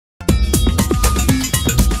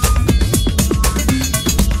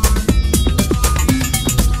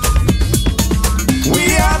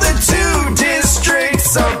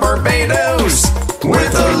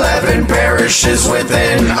parishes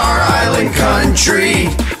within our island country.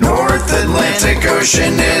 North Atlantic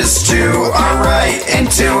Ocean is to our right,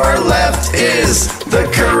 and to our left is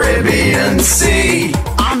the Caribbean Sea.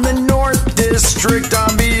 I'm the North District,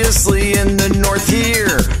 obviously in the north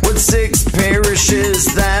here, with 6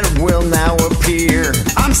 parishes that will now appear.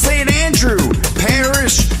 I'm St. Andrew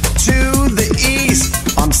Parish to the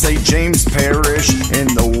east. I'm St. James Parish in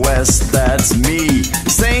the west, that's me.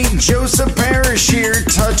 St. Joseph Parish here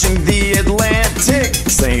touching the Atlantic.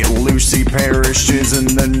 St. Lucy Parish is in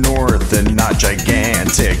the north and not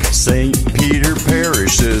gigantic. St. Peter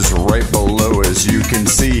Parish is right below, as you can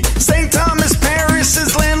see. St. Thomas Parish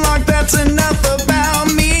is landlocked, that's enough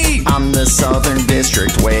about me. I'm the Southern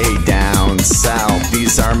District way down south.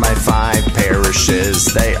 These are my 5 parishes,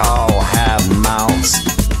 they all have mouths.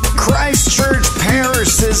 Christchurch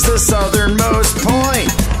Parish is the southernmost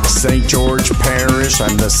point. St. George Parish,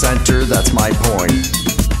 I'm the center, that's my point.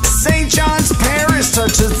 St. John's Parish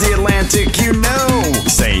touches the Atlantic, you know.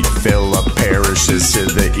 St. Philip Parish is to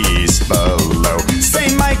the east below.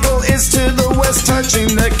 St. Michael is to the west,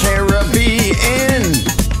 touching the Caribbean.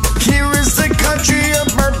 Here is the country of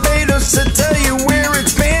Barbados to tell you where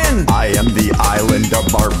it's been. I am the island of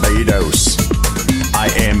Barbados.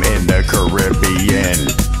 I am in the Caribbean.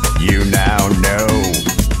 You now know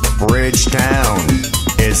Bridgetown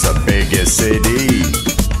is the biggest city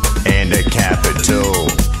and a capital.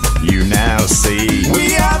 You now see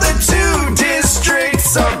we are the 2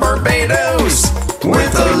 districts of Barbados,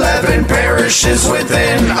 with 11 parishes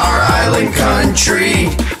within our island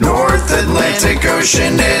country. North Atlantic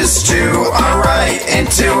Ocean is to our right, and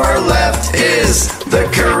to our left is the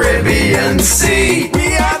Caribbean Sea.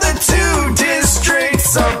 We are the 2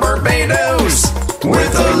 districts of Barbados,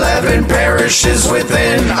 with 11 parishes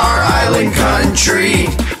within our island country.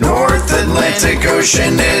 North Atlantic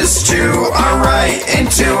Ocean is to our right, and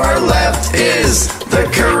to our left is the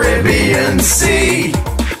Caribbean Sea.